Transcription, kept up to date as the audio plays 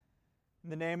In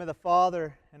the name of the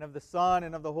Father, and of the Son,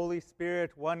 and of the Holy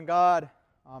Spirit, one God.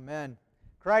 Amen.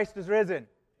 Christ is risen.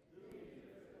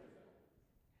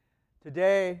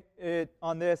 Today,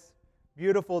 on this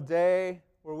beautiful day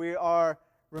where we are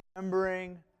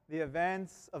remembering the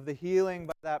events of the healing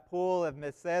by that pool of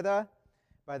Bethesda,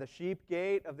 by the sheep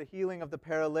gate, of the healing of the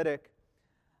paralytic,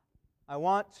 I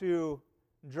want to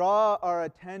draw our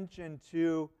attention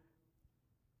to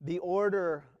the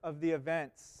order of the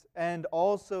events and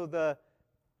also the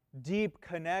deep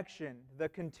connection, the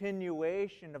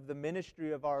continuation of the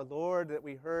ministry of our Lord that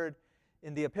we heard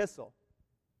in the epistle,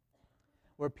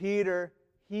 where Peter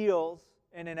heals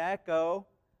in an echo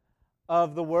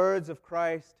of the words of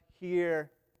Christ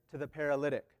here to the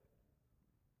paralytic.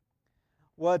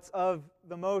 What's of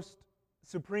the most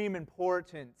supreme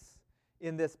importance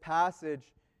in this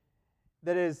passage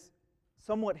that is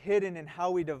somewhat hidden in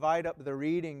how we divide up the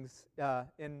readings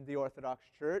in the Orthodox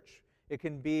Church. It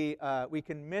can be, we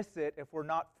can miss it if we're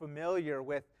not familiar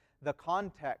with the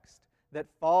context that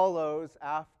follows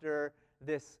after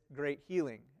this great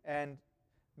healing, and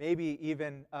maybe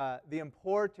even the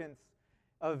importance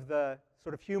of the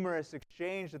sort of humorous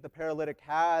exchange that the paralytic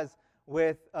has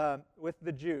with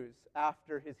the Jews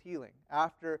after his healing,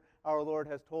 after our Lord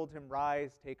has told him,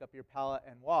 "Rise, take up your pallet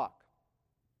and walk."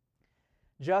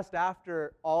 Just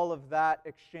after all of that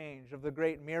exchange of the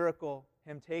great miracle,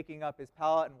 him taking up his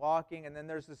pallet and walking, and then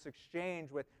there's this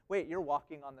exchange with, wait, you're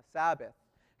walking on the Sabbath.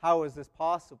 How is this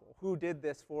possible? Who did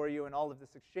this for you? And all of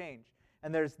this exchange.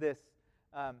 And there's this,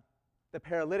 the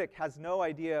paralytic has no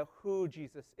idea who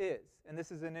Jesus is. And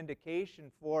this is an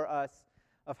indication for us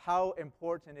of how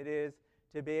important it is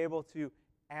to be able to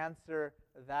answer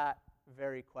that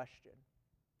very question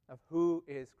of who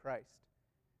is Christ.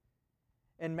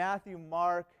 In Matthew,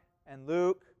 Mark, and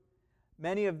Luke,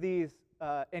 many of these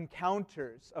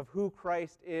encounters of who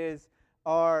Christ is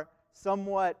are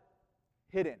somewhat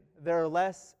hidden. They're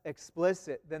less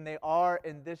explicit than they are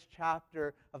in this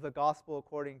chapter of the Gospel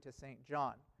according to St.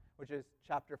 John, which is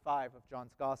chapter 5 of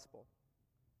John's Gospel.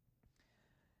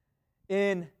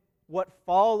 In what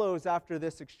follows after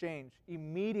this exchange,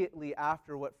 immediately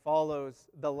after what follows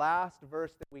the last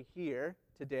verse that we hear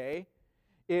today,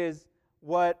 is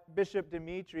what Archbishop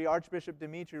Dimitri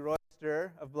Royster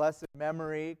of blessed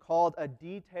memory called a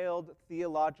detailed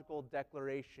theological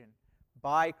declaration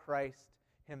by Christ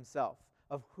himself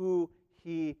of who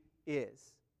he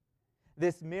is.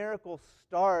 This miracle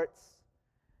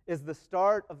is the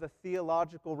start of the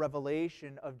theological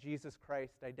revelation of Jesus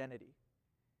Christ's identity.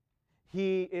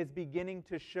 He is beginning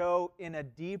to show in a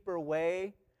deeper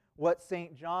way what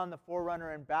St. John, the forerunner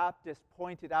and Baptist,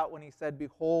 pointed out when he said,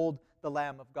 "Behold the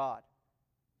Lamb of God."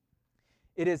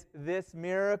 It is this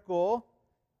miracle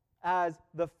as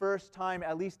the first time,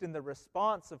 at least in the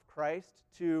response of Christ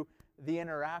to the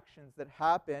interactions that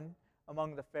happen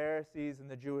among the Pharisees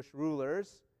and the Jewish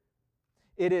rulers.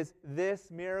 It is this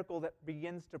miracle that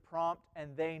begins to prompt,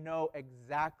 and they know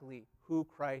exactly who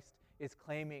Christ is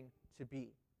claiming to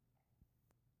be.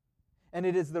 And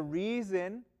it is the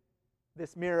reason,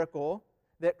 this miracle,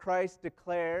 that Christ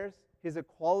declares his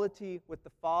equality with the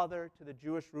Father to the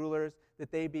Jewish rulers, that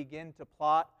they begin to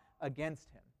plot against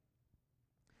him.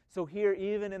 So here,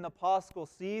 even in the Paschal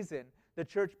season, the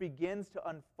church begins to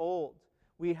unfold.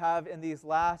 We have, in these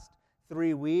last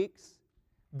 3 weeks,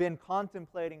 been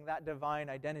contemplating that divine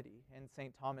identity in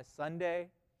St. Thomas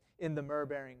Sunday, in the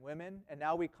myrrh-bearing women, and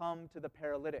now we come to the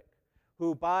paralytic,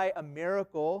 who by a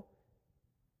miracle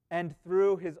and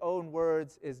through his own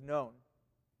words is known.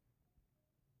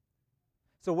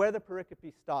 So where the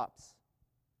pericope stops,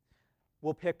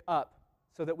 we'll pick up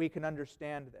so that we can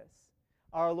understand this.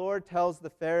 Our Lord tells the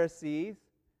Pharisees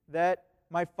that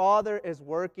my Father is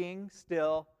working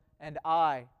still, and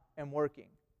I am working.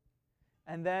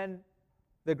 And then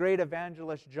the great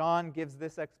evangelist John gives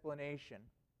this explanation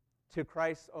to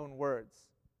Christ's own words.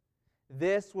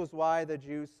 This was why the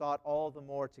Jews sought all the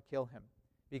more to kill him,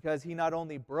 because he not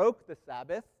only broke the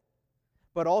Sabbath,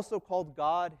 but also called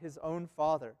God his own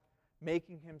Father,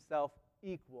 making himself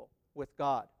equal with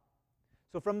God.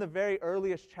 So from the very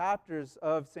earliest chapters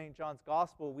of St. John's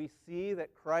Gospel, we see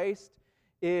that Christ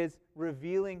is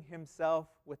revealing himself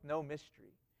with no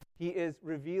mystery. He is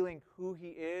revealing who he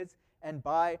is and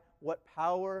by what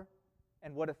power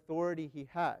and what authority he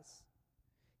has.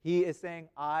 He is saying,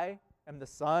 I am the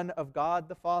Son of God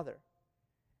the Father.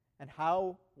 And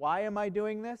why am I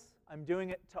doing this? I'm doing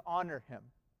it to honor him.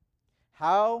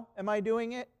 How am I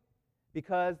doing it?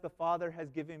 Because the Father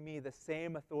has given me the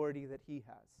same authority that he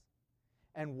has.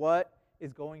 And what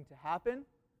is going to happen?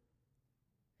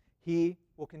 He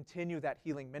will continue that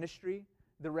healing ministry.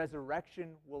 The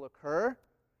resurrection will occur.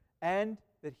 And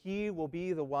that he will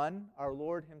be the one, our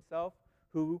Lord himself,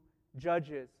 who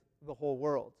judges the whole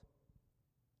world.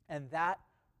 And that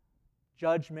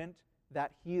judgment,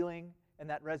 that healing, and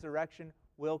that resurrection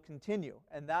will continue.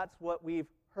 And that's what we've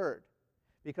heard.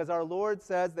 Because our Lord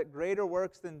says that greater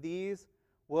works than these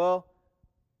will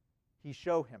he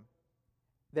show him,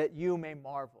 that you may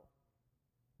marvel.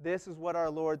 This is what our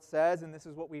Lord says, and this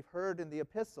is what we've heard in the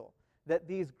epistle, that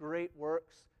these great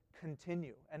works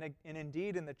continue. And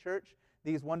indeed, in the church,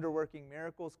 these wonder-working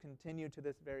miracles continue to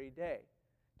this very day,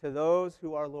 to those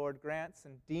who our Lord grants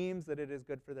and deems that it is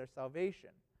good for their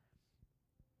salvation.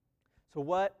 So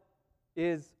what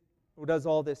does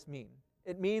all this mean?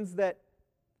 It means that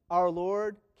our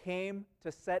Lord came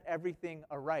to set everything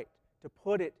aright, to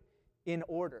put it in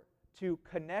order, to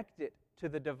connect it to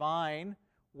the divine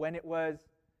when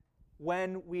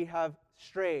we have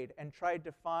strayed and tried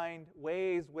to find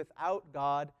ways without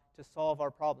God to solve our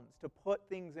problems, to put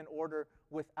things in order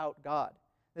without God.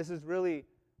 This is really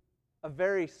a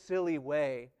very silly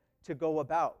way to go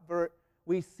about.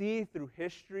 We see through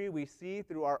history, we see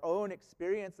through our own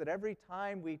experience that every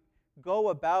time we go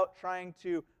about trying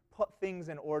to put things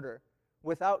in order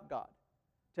without God,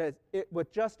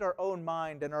 with just our own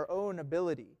mind and our own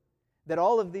ability, that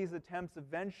all of these attempts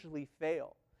eventually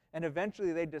fail. And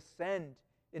eventually they descend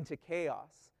into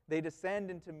chaos. They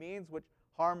descend into means which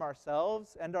harm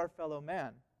ourselves and our fellow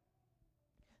man.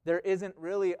 There isn't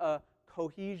really a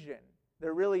cohesion.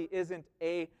 There really isn't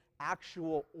an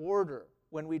actual order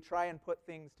when we try and put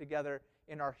things together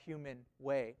in our human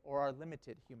way or our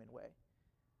limited human way.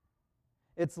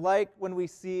 It's like when we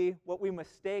see what we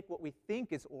mistake, what we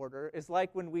think is order, is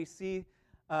like when we see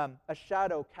a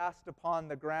shadow cast upon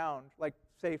the ground, like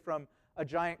say from a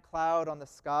giant cloud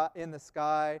in the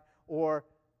sky, or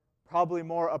probably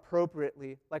more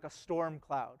appropriately, like a storm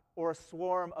cloud or a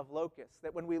swarm of locusts,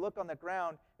 that when we look on the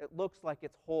ground, it looks like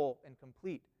it's whole and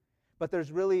complete. But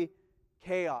there's really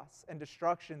chaos and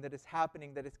destruction that is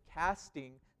happening, that is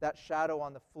casting that shadow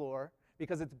on the floor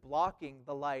because it's blocking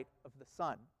the light of the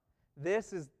sun.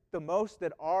 This is the most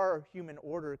that our human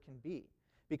order can be,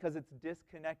 because it's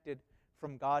disconnected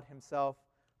from God himself,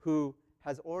 who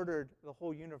has ordered the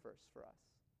whole universe for us.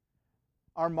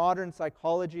 Our modern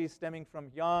psychology, stemming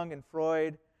from Jung and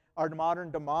Freud, our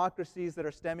modern democracies that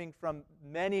are stemming from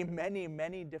many, many,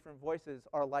 many different voices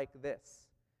are like this.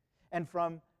 And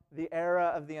from the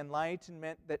era of the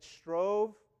Enlightenment that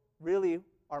strove, really,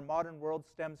 our modern world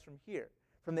stems from here.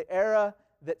 From the era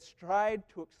that tried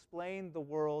to explain the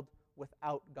world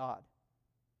without God.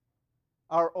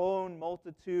 Our own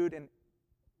multitude and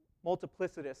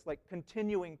multiplicitous, like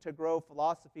continuing to grow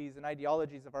philosophies and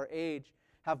ideologies of our age,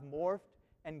 have morphed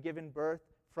and given birth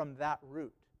from that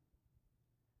root.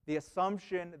 The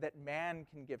assumption that man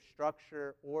can give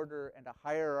structure, order, and a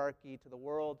hierarchy to the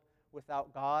world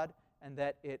without God, and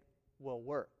that it will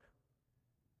work.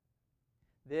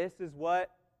 This is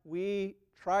what we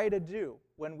try to do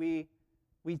when we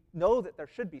know that there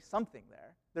should be something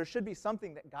there. There should be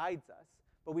something that guides us,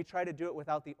 but we try to do it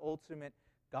without the ultimate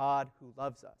God who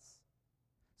loves us.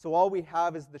 So all we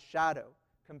have is the shadow,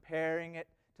 comparing it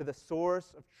to the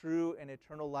source of true and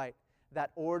eternal light,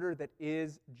 that order that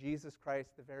is Jesus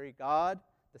Christ, the very God,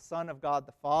 the Son of God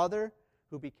the Father,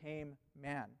 who became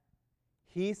man.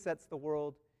 He sets the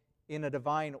world in a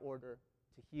divine order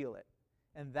to heal it.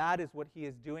 And that is what he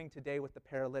is doing today with the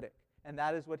paralytic. And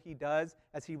that is what he does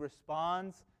as he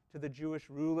responds to the Jewish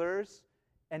rulers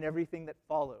and everything that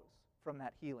follows from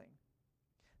that healing.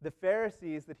 The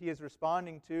Pharisees that he is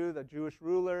responding to, the Jewish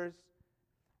rulers,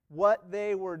 what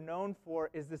they were known for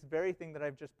is this very thing that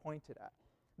I've just pointed at.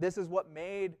 This is what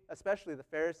made, especially the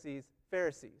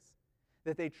Pharisees,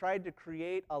 that they tried to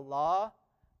create a law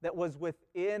that was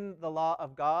within the law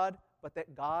of God, but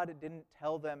that God didn't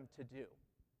tell them to do.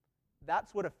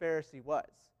 That's what a Pharisee was.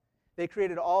 They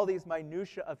created all these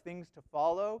minutiae of things to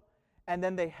follow, and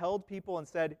then they held people and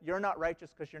said, you're not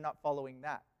righteous because you're not following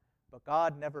that. But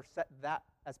God never set that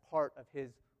as part of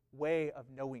his way of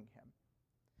knowing him.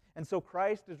 And so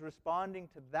Christ is responding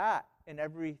to that in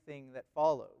everything that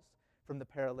follows from the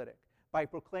paralytic, by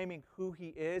proclaiming who he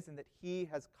is and that he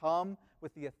has come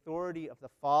with the authority of the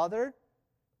Father.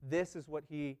 This is what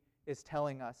he is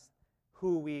telling us,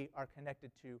 who we are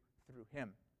connected to through him,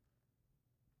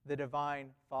 the divine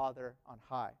Father on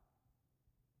high.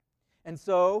 And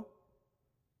so,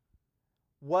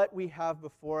 what we have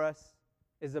before us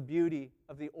is a beauty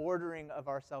of the ordering of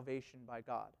our salvation by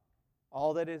God.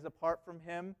 All that is apart from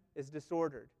him is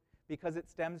disordered, because it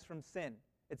stems from sin.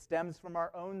 It stems from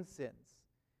our own sins.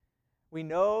 We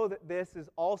know that this is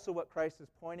also what Christ is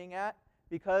pointing at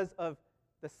because of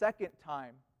the second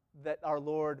time that our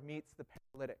Lord meets the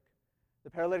paralytic. The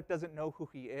paralytic doesn't know who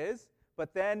he is,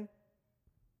 but then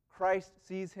Christ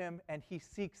sees him and he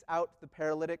seeks out the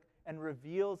paralytic and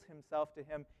reveals himself to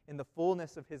him in the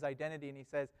fullness of his identity, and he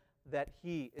says that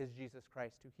he is Jesus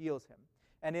Christ who heals him.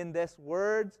 And in this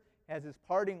words, as his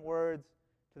parting words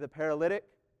to the paralytic,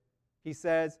 he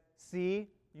says,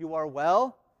 "See, you are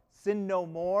well, sin no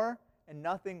more, and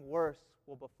nothing worse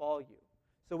will befall you."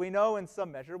 So we know in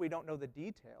some measure, we don't know the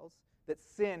details, that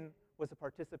sin was a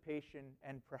participation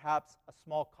and perhaps a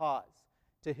small cause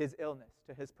to his illness,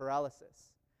 to his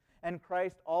paralysis. And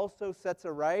Christ also sets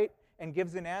aright and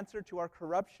gives an answer to our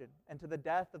corruption and to the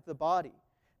death of the body.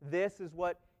 This is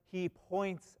what he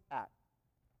points at.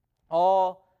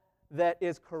 All that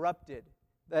is corrupted,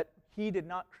 that he did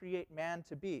not create man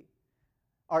to be.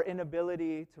 Our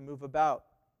inability to move about,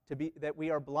 that we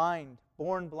are blind,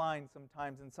 born blind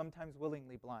sometimes, and sometimes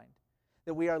willingly blind.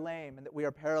 That we are lame and that we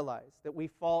are paralyzed, that we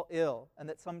fall ill, and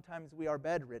that sometimes we are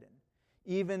bedridden.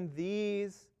 Even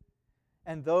these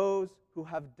and those who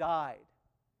have died,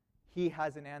 he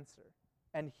has an answer.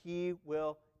 And he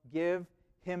will give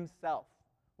himself,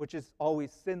 which is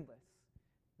always sinless,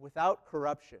 without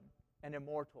corruption, and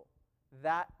immortal.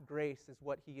 That grace is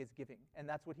what he is giving. And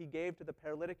that's what he gave to the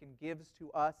paralytic and gives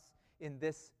to us in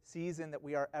this season, that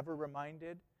we are ever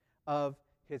reminded of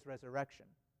his resurrection.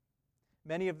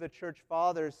 Many of the church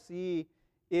fathers see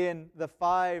in the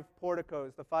 5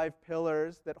 porticos, the 5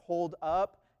 pillars that hold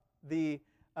up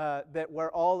that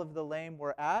where all of the lame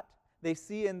were at, they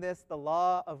see in this the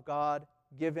law of God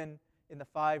given in the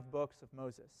 5 books of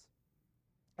Moses.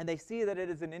 And they see that it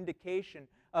is an indication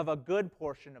of a good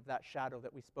portion of that shadow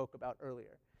that we spoke about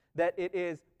earlier, that it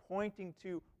is pointing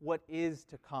to what is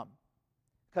to come,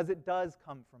 because it does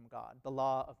come from God, the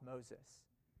law of Moses.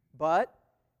 But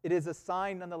it is a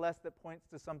sign nonetheless that points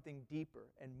to something deeper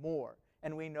and more.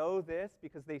 And we know this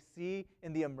because they see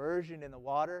in the immersion in the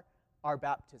water our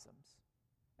baptisms.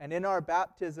 And in our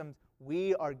baptisms,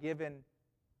 we are given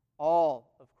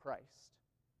all of Christ.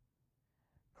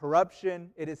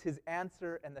 Corruption, it is his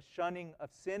answer and the shunning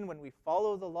of sin when we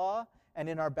follow the law. And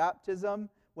in our baptism,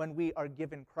 when we are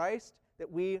given Christ,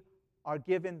 that we are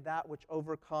given that which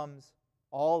overcomes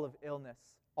all of illness,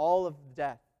 all of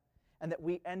death, and that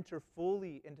we enter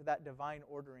fully into that divine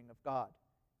ordering of God,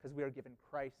 because we are given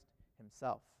Christ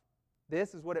himself.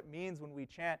 This is what it means when we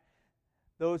chant,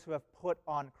 "Those who have put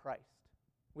on Christ."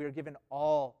 We are given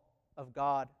all of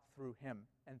God through him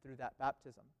and through that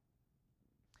baptism.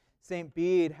 St.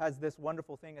 Bede has this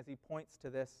wonderful thing as he points to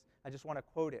this. I just want to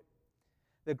quote it.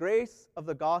 "The grace of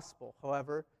the gospel,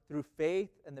 however, through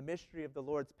faith and the mystery of the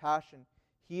Lord's passion,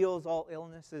 heals all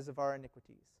illnesses of our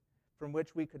iniquities, from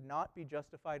which we could not be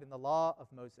justified in the law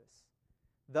of Moses.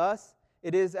 Thus,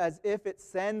 it is as if it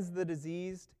sends the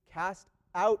diseased cast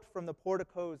out from the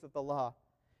porticos of the law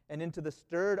and into the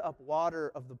stirred up water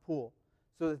of the pool,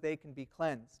 so that they can be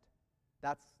cleansed."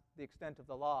 That's the extent of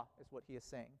the law, is what he is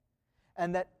saying.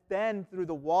 And that then through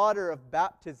the water of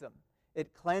baptism,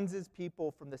 it cleanses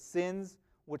people from the sins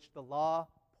which the law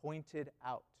pointed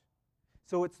out.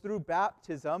 So it's through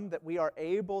baptism that we are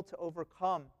able to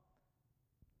overcome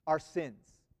our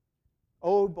sins,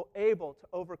 able to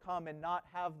overcome and not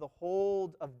have the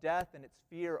hold of death and its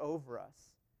fear over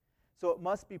us. So it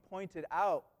must be pointed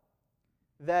out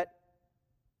that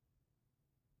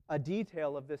a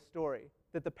detail of this story,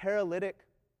 that the paralytic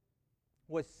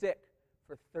was sick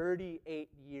for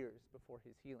 38 years before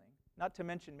his healing. Not to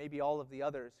mention maybe all of the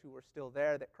others who were still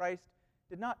there, that Christ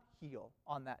did not heal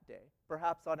on that day.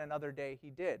 Perhaps on another day he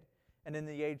did, and in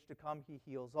the age to come he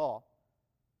heals all.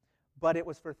 But it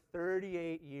was for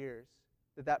 38 years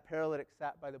that paralytic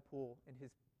sat by the pool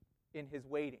in his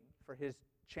waiting for his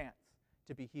chance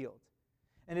to be healed.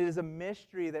 And it is a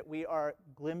mystery that we are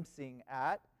glimpsing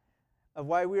at, of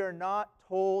why we are not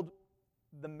told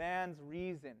the man's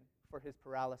reason for his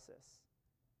paralysis.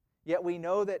 Yet we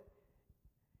know that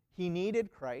he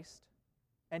needed Christ,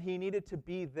 and he needed to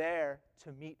be there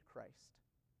to meet Christ.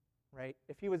 Right?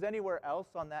 If he was anywhere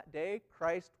else on that day,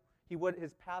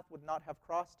 his path would not have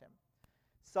crossed him.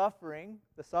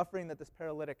 The suffering that this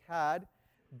paralytic had,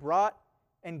 brought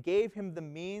and gave him the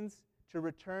means to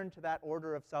return to that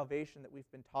order of salvation that we've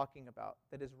been talking about,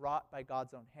 that is wrought by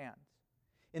God's own hand.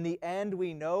 In the end,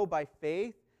 we know by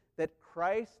faith that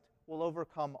Christ will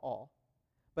overcome all.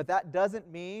 But that doesn't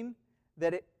mean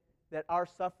that our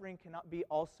suffering cannot be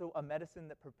also a medicine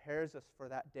that prepares us for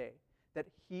that day, that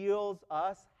heals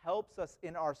us, helps us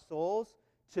in our souls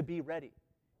to be ready.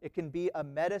 It can be a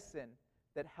medicine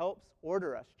that helps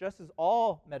order us, just as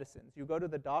all medicines. You go to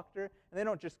the doctor, and they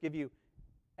don't just give you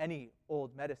any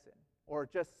old medicine or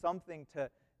just something to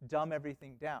dumb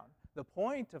everything down. The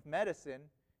point of medicine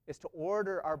is to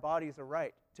order our bodies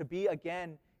aright, to be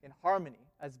again in harmony,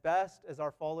 as best as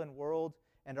our fallen world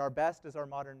and our best as our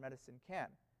modern medicine can.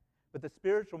 But the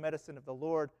spiritual medicine of the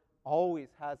Lord always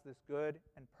has this good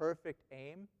and perfect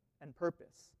aim and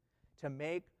purpose, to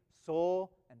make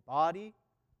soul and body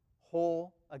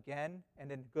whole again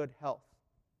and in good health.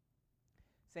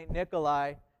 St.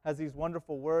 Nikolai has these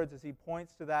wonderful words as he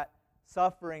points to that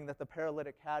suffering that the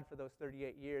paralytic had for those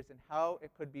 38 years and how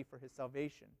it could be for his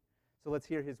salvation. So let's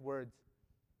hear his words.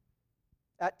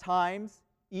 At times,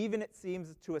 even it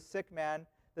seems to a sick man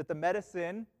that the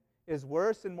medicine is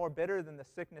worse and more bitter than the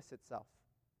sickness itself.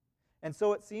 And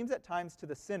so it seems at times to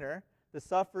the sinner, the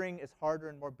suffering is harder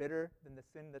and more bitter than the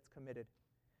sin that's committed.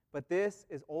 But this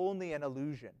is only an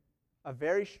illusion, a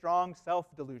very strong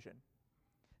self-delusion.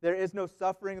 There is no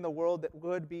suffering in the world that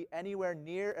would be anywhere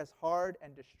near as hard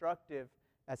and destructive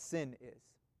as sin is.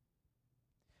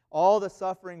 All the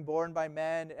suffering borne by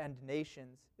men and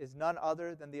nations is none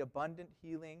other than the abundant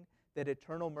healing that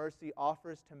eternal mercy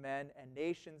offers to men and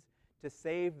nations to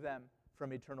save them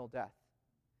from eternal death.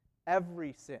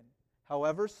 Every sin,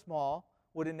 however small,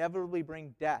 would inevitably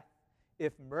bring death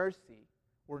if mercy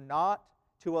were not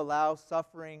to allow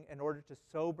suffering in order to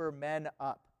sober men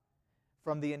up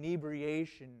from the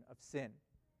inebriation of sin.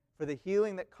 For the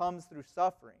healing that comes through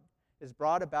suffering is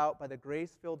brought about by the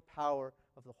grace-filled power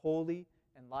of the Holy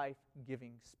and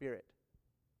life-giving Spirit.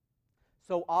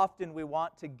 So often we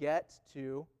want to get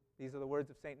to, these are the words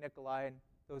of St. Nikolai, and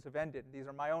those have ended, and these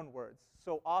are my own words.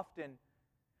 So often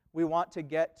we want to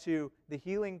get to the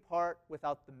healing part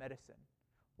without the medicine,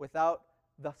 without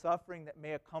the suffering that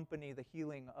may accompany the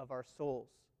healing of our souls.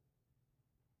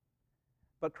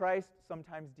 But Christ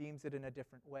sometimes deems it in a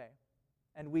different way.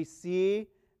 And we see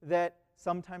that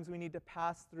sometimes we need to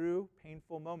pass through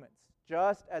painful moments.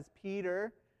 Just as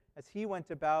Peter, as he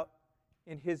went about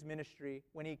in his ministry,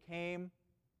 when he came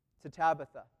to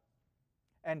Tabitha,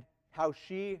 and how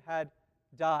she had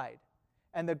died,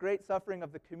 and the great suffering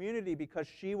of the community because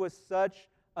she was such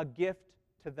a gift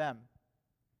to them.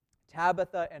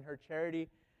 Tabitha and her charity,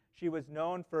 she was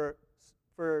known for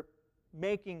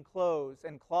making clothes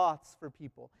and cloths for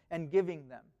people and giving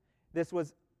them. This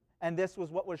was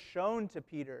what was shown to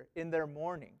Peter in their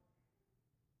mourning.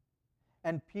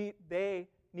 And they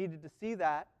needed to see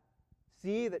that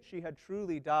she had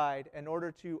truly died in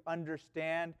order to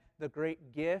understand the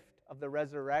great gift of the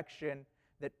resurrection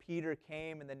that Peter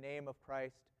came in the name of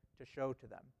Christ to show to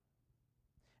them.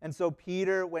 And so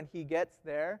Peter, when he gets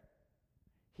there,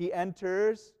 he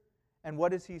enters, and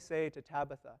what does he say to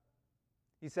Tabitha?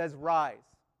 He says,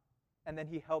 "Rise," and then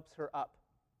he helps her up.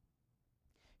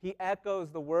 He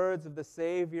echoes the words of the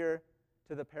Savior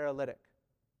to the paralytic.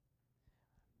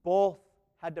 Both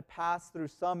had to pass through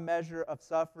some measure of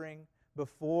suffering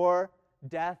before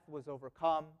death was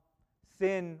overcome,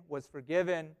 sin was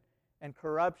forgiven, and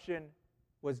corruption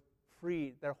was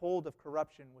freed. Their hold of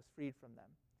corruption was freed from them.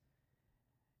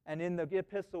 And in the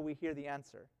epistle we hear the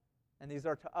answer. And these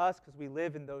are to us because we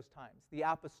live in those times, the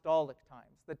apostolic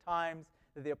times, the times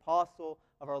that the apostle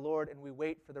of our Lord, and we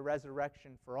wait for the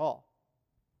resurrection for all.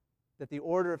 That the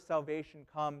order of salvation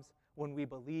comes when we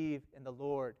believe in the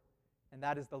Lord, and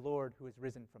that is the Lord who is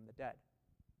risen from the dead.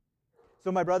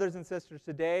 So my brothers and sisters,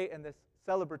 today in this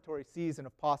celebratory season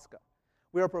of Pascha,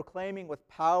 we are proclaiming with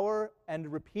power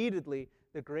and repeatedly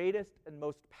the greatest and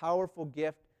most powerful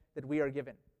gift that we are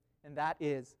given, and that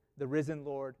is the risen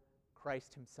Lord,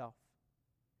 Christ himself.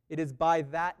 It is by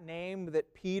that name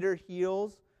that Peter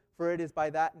heals, for it is by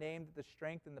that name that the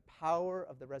strength and the power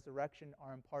of the resurrection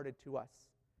are imparted to us.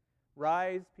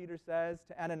 Rise, Peter says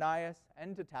to Ananias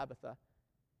and to Tabitha,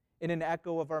 in an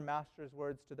echo of our Master's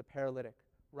words to the paralytic.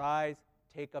 Rise,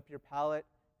 take up your pallet,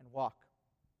 and walk.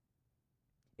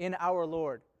 In our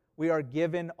Lord, we are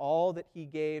given all that he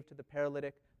gave to the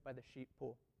paralytic by the sheep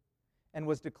pool, and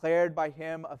was declared by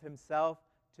him of himself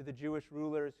to the Jewish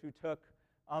rulers who took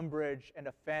umbrage and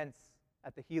offense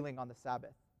at the healing on the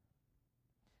Sabbath.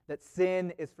 That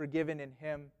sin is forgiven in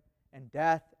him, and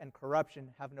death and corruption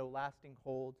have no lasting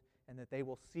hold, and that they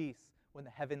will cease when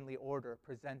the heavenly order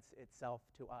presents itself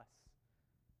to us.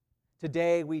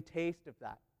 Today we taste of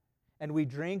that, and we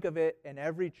drink of it in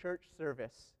every church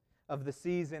service of the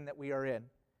season that we are in.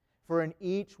 For in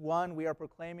each one we are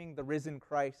proclaiming the risen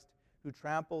Christ who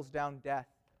tramples down death,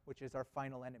 which is our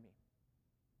final enemy.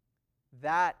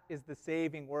 That is the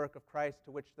saving work of Christ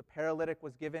to which the paralytic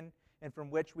was given and from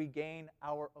which we gain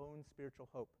our own spiritual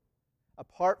hope.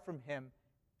 Apart from him,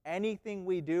 anything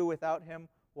we do without him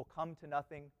will come to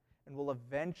nothing and will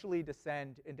eventually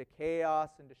descend into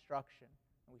chaos and destruction.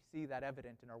 And we see that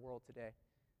evident in our world today.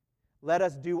 Let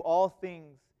us do all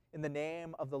things in the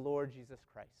name of the Lord Jesus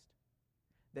Christ.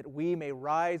 that we may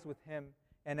rise with him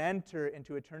and enter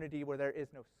into eternity where there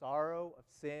is no sorrow of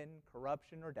sin,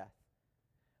 corruption, or death,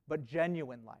 but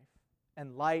genuine life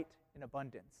and light in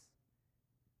abundance.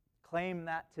 Claim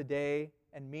that today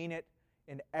and mean it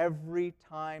in every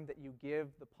time that you give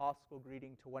the Paschal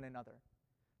greeting to one another.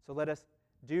 So let us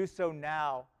do so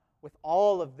now with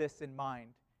all of this in mind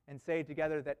and say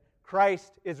together that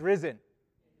Christ is risen.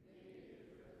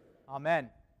 Amen.